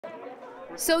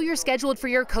So you're scheduled for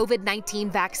your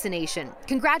COVID-19 vaccination.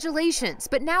 Congratulations,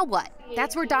 but now what?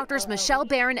 That's where doctors Michelle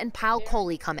Barron and Pal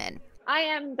Coley come in. I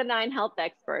am the 9 health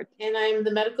expert. And I'm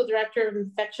the medical director of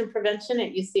infection prevention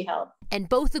at UC Health. And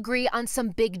both agree on some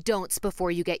big don'ts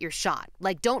before you get your shot,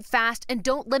 like don't fast and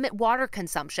don't limit water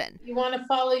consumption. You want to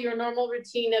follow your normal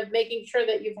routine of making sure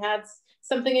that you've had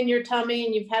something in your tummy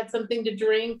and you've had something to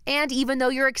drink. And even though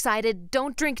you're excited,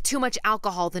 don't drink too much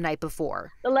alcohol the night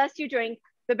before. The less you drink,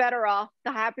 the better off,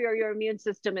 the happier your immune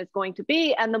system is going to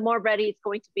be, and the more ready it's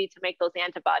going to be to make those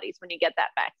antibodies when you get that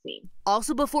vaccine.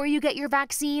 Also, before you get your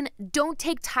vaccine, don't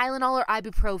take Tylenol or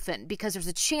ibuprofen because there's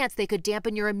a chance they could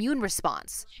dampen your immune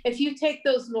response. If you take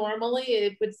those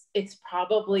normally, it's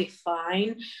probably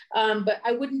fine, but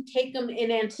I wouldn't take them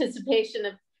in anticipation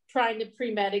of trying to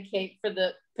pre-medicate for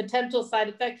the potential side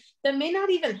effects that may not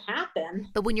even happen.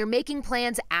 But when you're making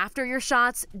plans after your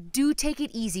shots, do take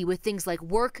it easy with things like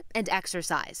work and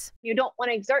exercise. You don't want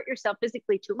to exert yourself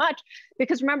physically too much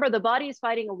because remember, the body is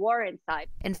fighting a war inside.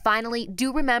 And finally,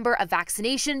 do remember a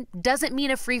vaccination doesn't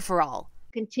mean a free-for-all.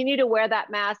 Continue to wear that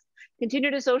mask.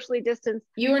 Continue to socially distance.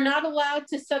 You are not allowed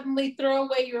to suddenly throw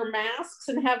away your masks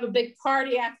and have a big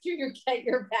party after you get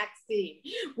your vaccine.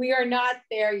 We are not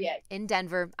there yet. In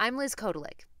Denver, I'm Liz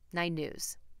Kotelik, 9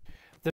 News.